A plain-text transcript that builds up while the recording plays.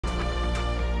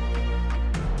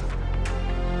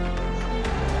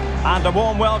And a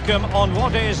warm welcome on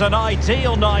what is an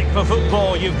ideal night for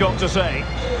football, you've got to say.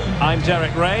 I'm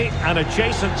Derek Ray, and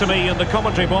adjacent to me in the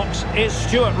commentary box is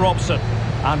Stuart Robson.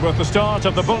 And with the start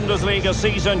of the Bundesliga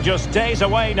season just days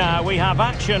away now, we have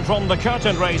action from the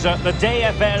curtain raiser, the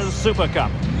DFL Super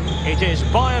Cup. It is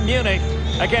Bayern Munich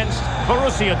against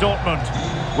Borussia Dortmund.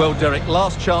 Well, Derek,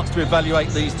 last chance to evaluate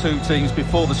these two teams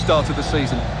before the start of the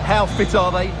season. How fit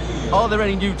are they? Are there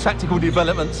any new tactical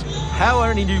developments? How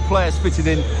are any new players fitting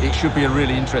in? It should be a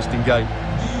really interesting game.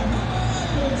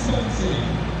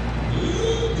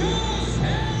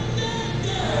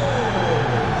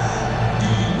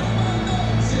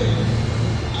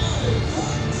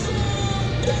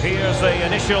 Here's the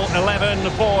initial 11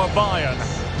 for Bayern.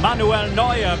 Manuel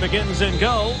Neuer begins in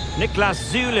goal. Niklas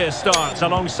Süle starts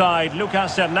alongside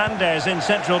Lucas Hernandez in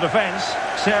central defence.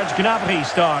 Serge Gnabry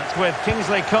starts with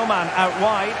Kingsley Coman out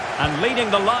wide. And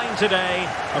leading the line today,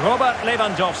 Robert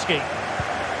Lewandowski.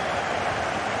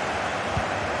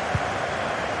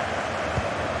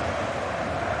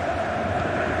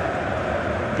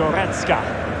 Goretzka.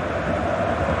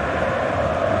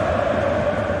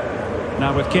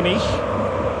 Now with Kimmich.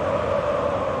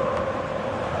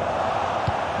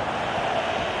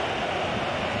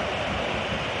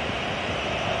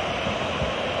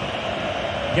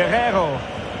 Guerrero.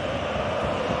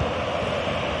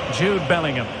 Jude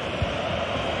Bellingham.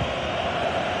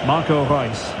 Marco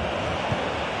Reus.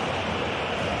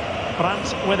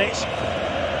 Brandt with it.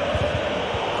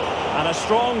 And a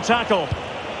strong tackle.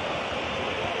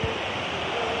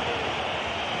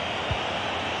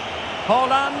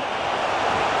 Haaland.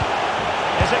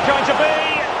 Is it going to be?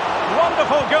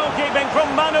 Wonderful goalkeeping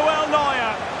from Manuel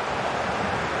Neuer.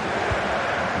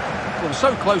 Well,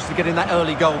 so close to getting that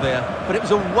early goal there, but it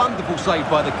was a wonderful save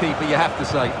by the keeper, you have to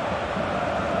say.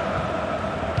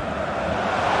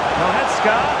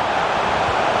 Goretzka.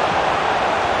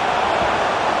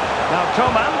 Now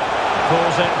Coman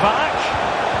pulls it back.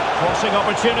 Crossing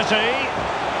opportunity.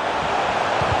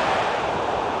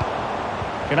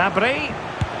 Gnabry.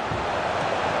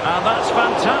 And that's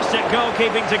fantastic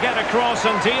goalkeeping to get across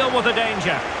and deal with the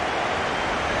danger.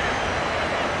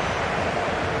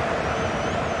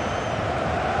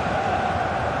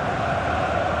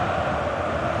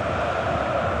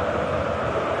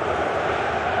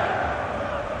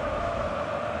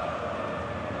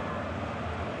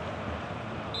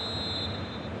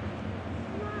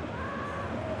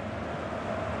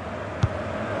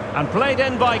 And played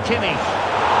in by Kimmich.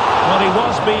 Well, he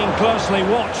was being closely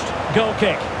watched. Goal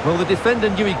kick. Well, the defender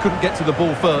knew he couldn't get to the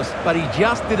ball first, but he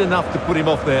just did enough to put him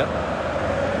off there.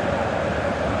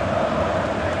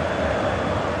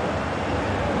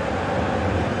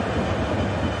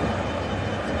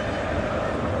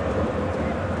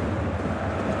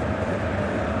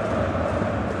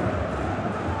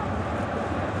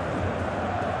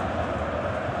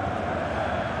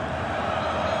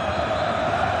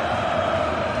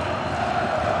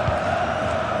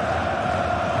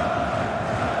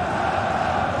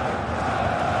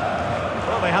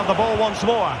 They have the ball once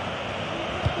more.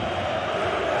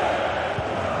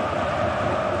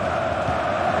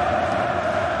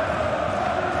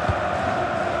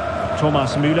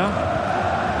 Thomas Müller.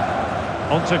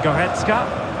 Onto Goretzka.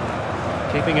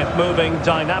 Keeping it moving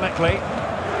dynamically.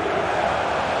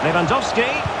 Lewandowski.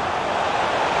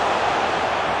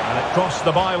 And it crossed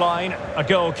the byline. A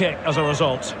goal kick as a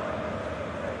result.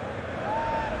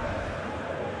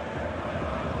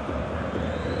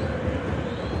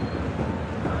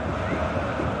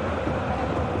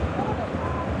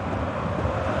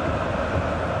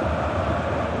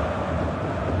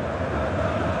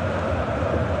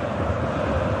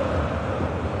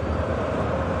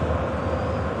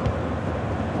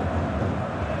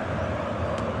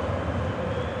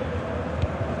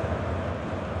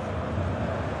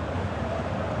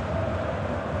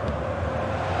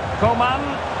 Coman.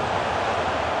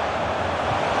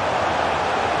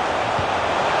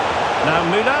 Now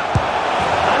Müller.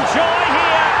 And joy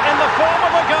here in the form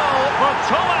of a goal for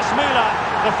Thomas Müller.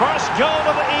 The first goal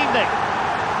of the evening.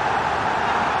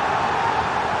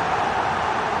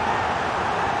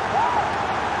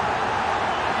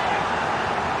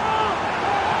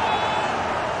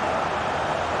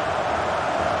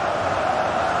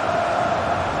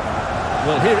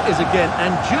 Well, here it is again,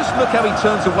 and just look how he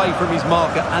turns away from his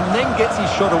marker and then gets his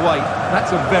shot away.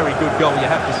 That's a very good goal, you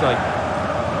have to say.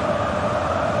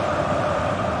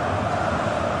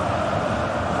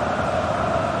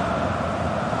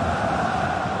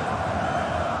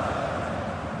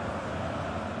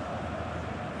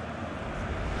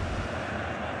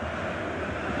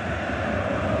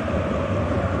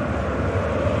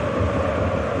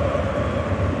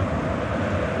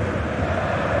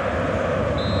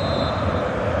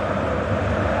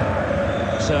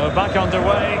 We're back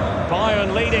underway.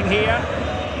 Bayern leading here.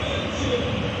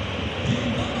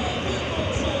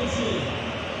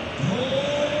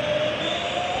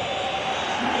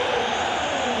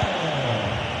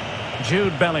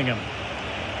 Jude Bellingham.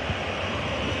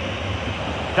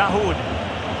 Dahoud.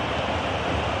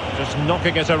 Just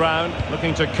knocking it around,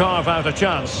 looking to carve out a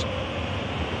chance.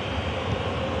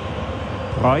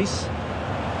 Rice.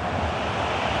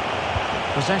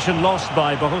 Possession lost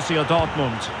by Borussia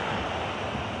Dortmund.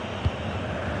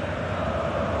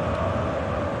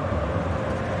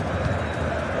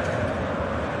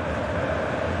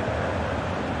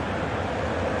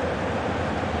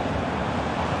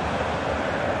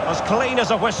 As clean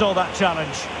as a whistle, that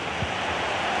challenge.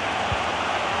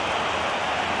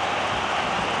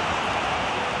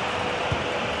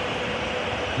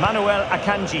 Manuel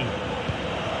Akanji.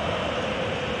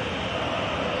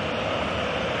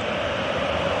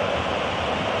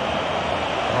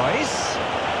 Rice.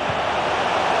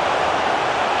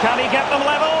 Can he get them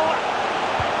level?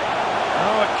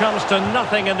 Oh, it comes to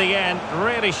nothing in the end.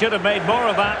 Really should have made more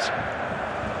of that.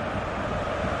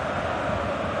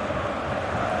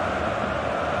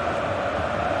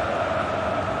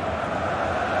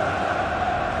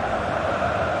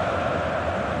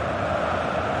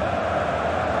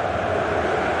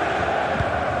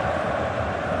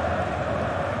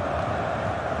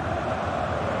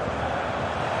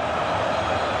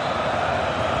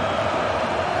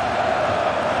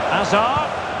 Hazard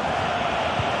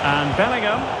and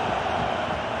Bellingham.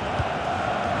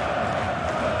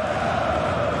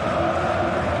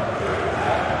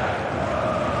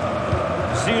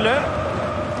 Zule.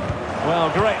 Well,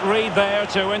 great read there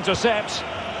to intercept.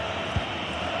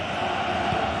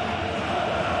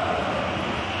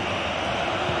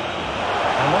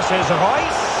 And this is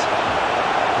Rice.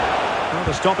 Well,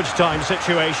 the stoppage time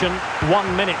situation,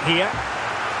 1 minute here.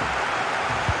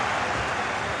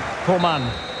 Coman.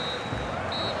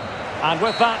 And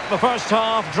with that, the first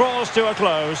half draws to a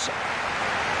close.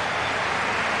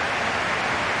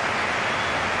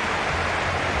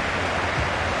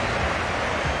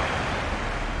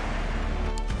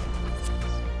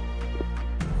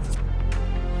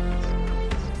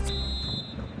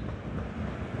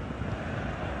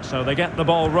 So they get the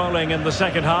ball rolling in the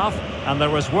second half, and there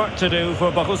was work to do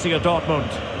for Borussia Dortmund.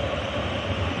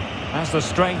 Has the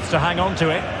strength to hang on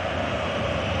to it.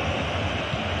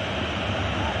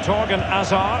 Torgan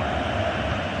Hazard.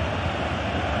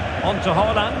 On to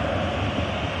Haaland.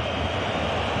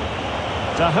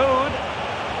 Dahoud.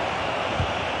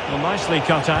 Well, nicely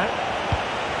cut out.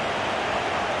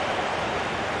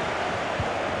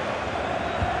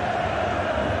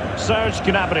 Serge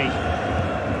Gnabry.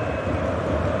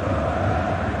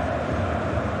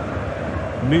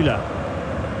 Müller.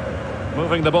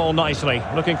 Moving the ball nicely,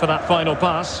 looking for that final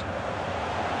pass.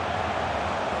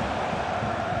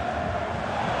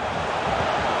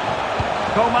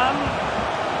 Coman.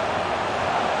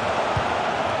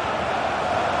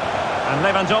 And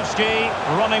Lewandowski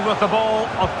running with the ball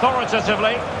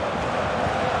authoritatively.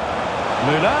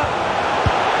 Müller.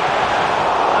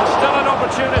 And still an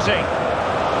opportunity.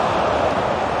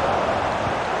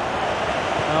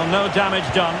 Well, no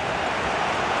damage done.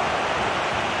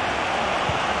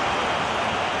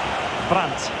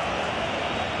 Brandt.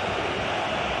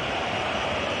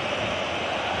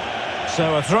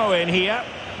 So a throw in here.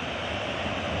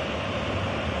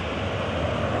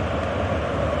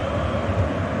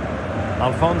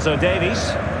 Alphonso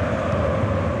Davies.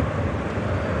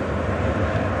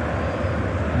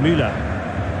 Müller.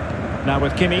 Now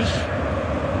with Kimmich.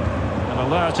 An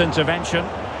alert intervention.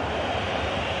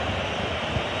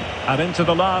 And into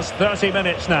the last 30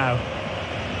 minutes now.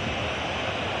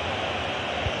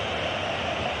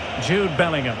 Jude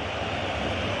Bellingham.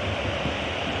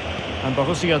 And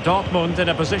Borussia Dortmund in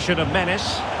a position of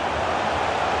menace.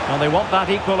 Well, they want that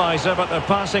equaliser, but their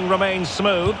passing remains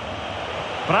smooth.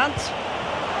 Brandt.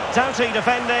 Doughty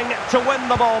defending to win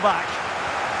the ball back.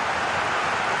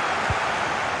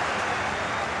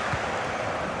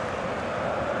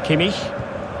 Kimmich.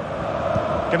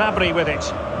 Gnabry with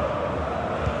it.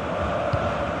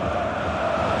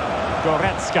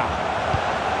 Goretzka.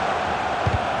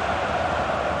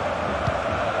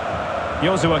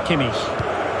 Joshua Kimmich.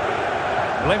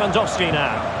 Lewandowski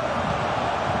now.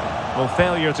 Well,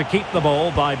 failure to keep the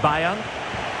ball by Bayern.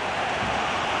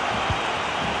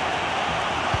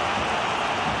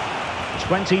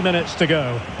 Twenty minutes to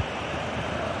go.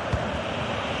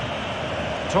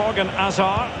 Torgan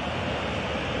Hazard.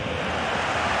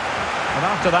 And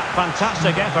after that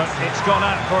fantastic effort, it's gone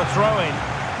out for a throw-in.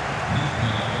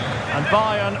 And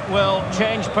Bayern will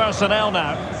change personnel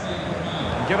now,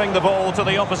 giving the ball to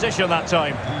the opposition that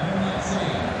time.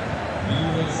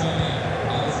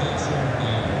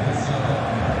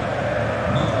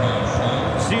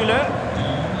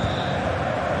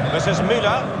 this is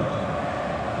Müller.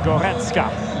 Goretzka.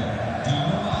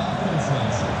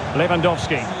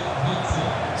 Lewandowski.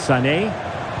 Sané.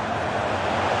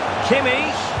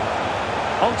 Kimmich.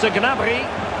 On to Gnabry.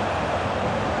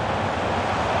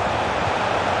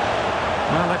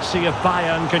 Well, let's see if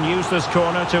Bayern can use this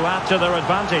corner to add to their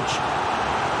advantage.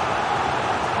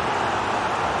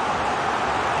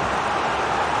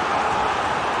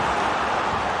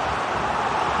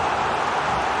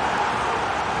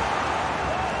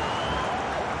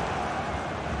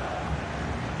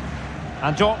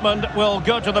 And Dortmund will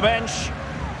go to the bench.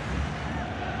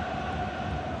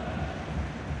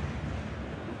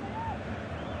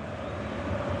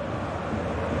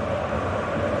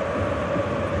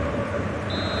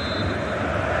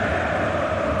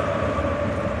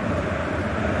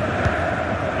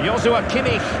 Joshua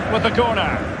Kimmich with the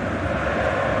corner.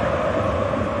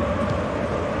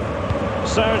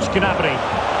 Serge Gnabry.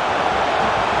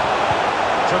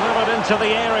 Delivered into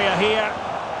the area here.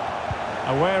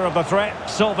 Aware of the threat,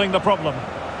 solving the problem.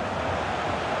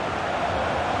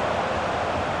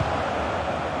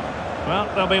 Well,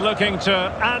 they'll be looking to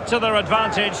add to their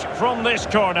advantage from this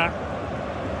corner.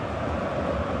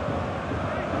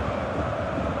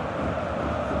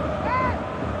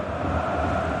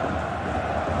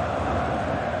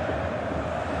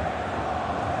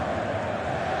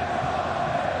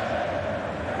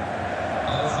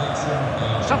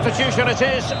 Substitution it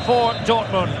is for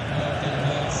Dortmund.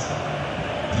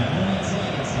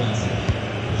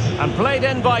 And played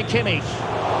in by Kimmich.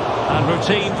 And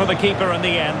routine for the keeper in the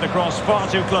end. The cross far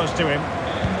too close to him.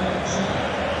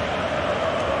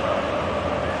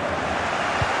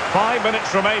 5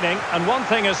 minutes remaining, and one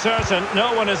thing is certain,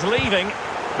 no one is leaving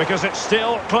because it's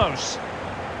still close.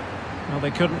 Well, they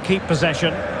couldn't keep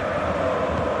possession.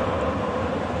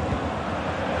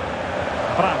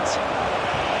 Brandt.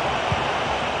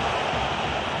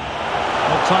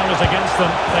 Well, time is against them.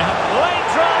 They have late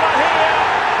drama here.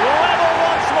 Level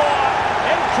once more.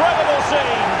 Incredible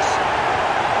scenes.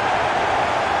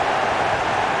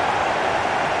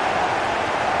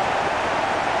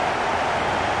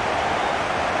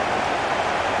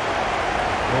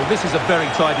 Well, this is a very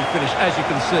tidy finish, as you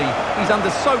can see. He's under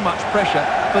so much pressure,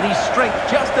 but his strength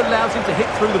just allows him to hit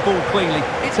through the ball cleanly.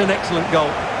 It's an excellent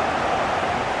goal.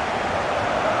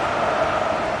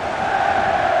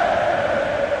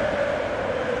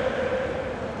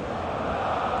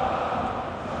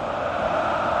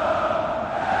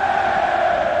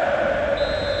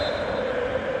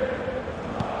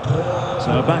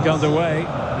 So back underway.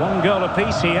 1 goal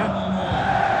apiece here.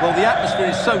 Well, the atmosphere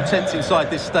is so tense inside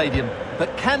this stadium,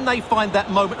 but can they find that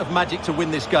moment of magic to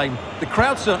win this game? The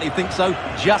crowd certainly think so.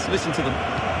 Just listen to them.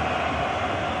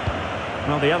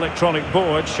 Well, the electronic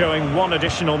board showing 1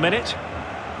 additional minute.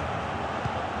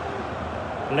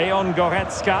 Leon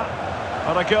Goretzka.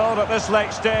 Well, a goal at this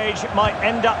late stage might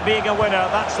end up being a winner.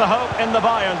 That's the hope in the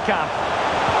Bayern camp.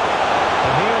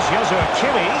 And here's Joshua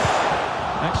Kimmich.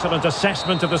 Excellent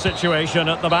assessment of the situation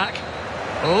at the back.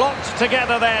 Locked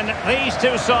together then, these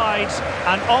two sides.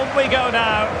 And on we go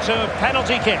now to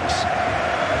penalty kicks.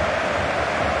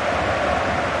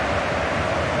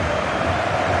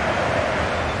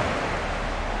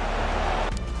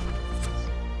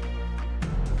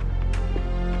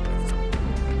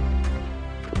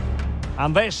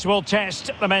 And this will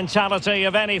test the mentality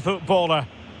of any footballer.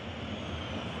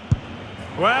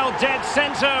 Well, dead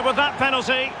centre with that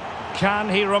penalty. Can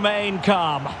he remain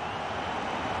calm?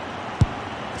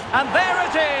 And there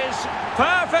it is,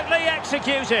 perfectly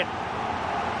executed.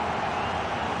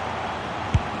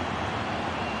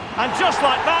 And just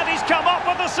like that, he's come up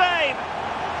with the save.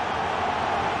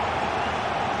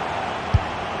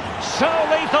 So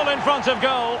lethal in front of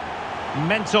goal.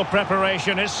 Mental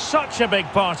preparation is such a big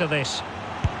part of this.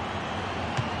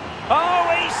 Oh,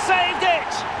 he saved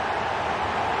it!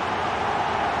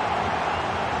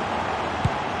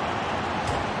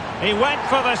 He went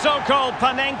for the so-called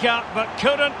Panenka, but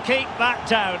couldn't keep that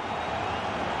down.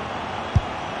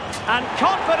 And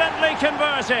confidently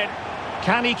converted.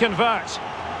 Can he convert?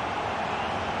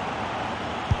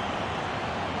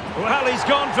 Well, he's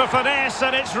gone for finesse,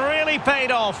 and it's really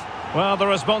paid off. Well, the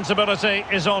responsibility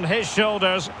is on his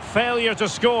shoulders. Failure to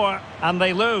score, and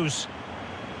they lose.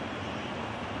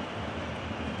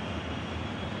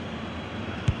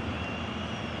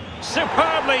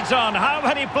 Superbly done. How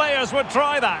many players would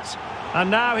try that? And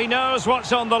now he knows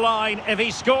what's on the line. If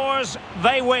he scores,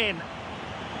 they win.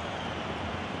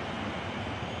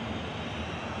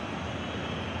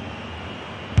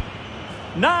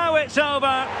 Now it's over,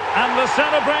 and the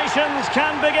celebrations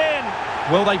can begin.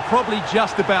 Well, they probably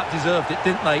just about deserved it,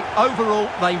 didn't they? Overall,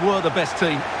 they were the best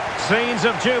team. Scenes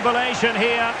of jubilation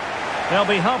here. They'll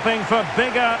be hoping for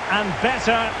bigger and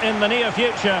better in the near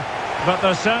future, but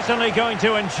they're certainly going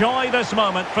to enjoy this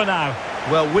moment for now.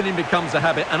 Well, winning becomes a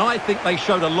habit, and I think they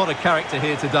showed a lot of character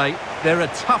here today. They're a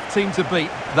tough team to beat,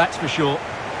 that's for sure.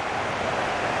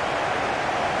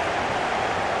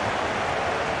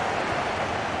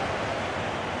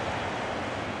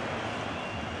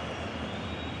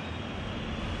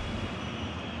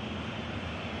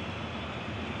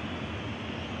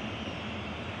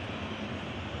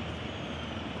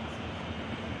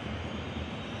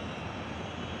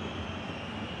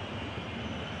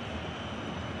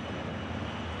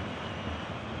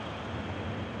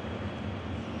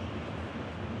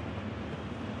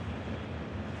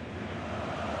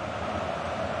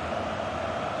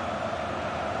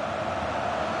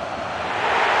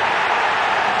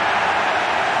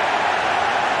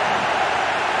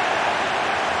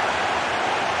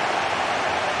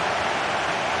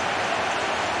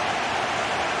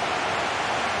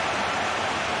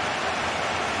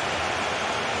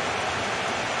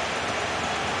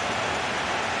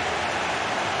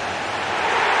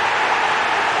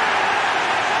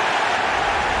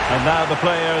 And now the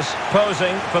players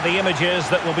posing for the images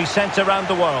that will be sent around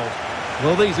the world.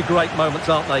 Well, these are great moments,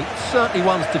 aren't they? Certainly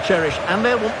ones to cherish, and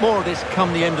they'll want more of this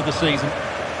come the end of the season.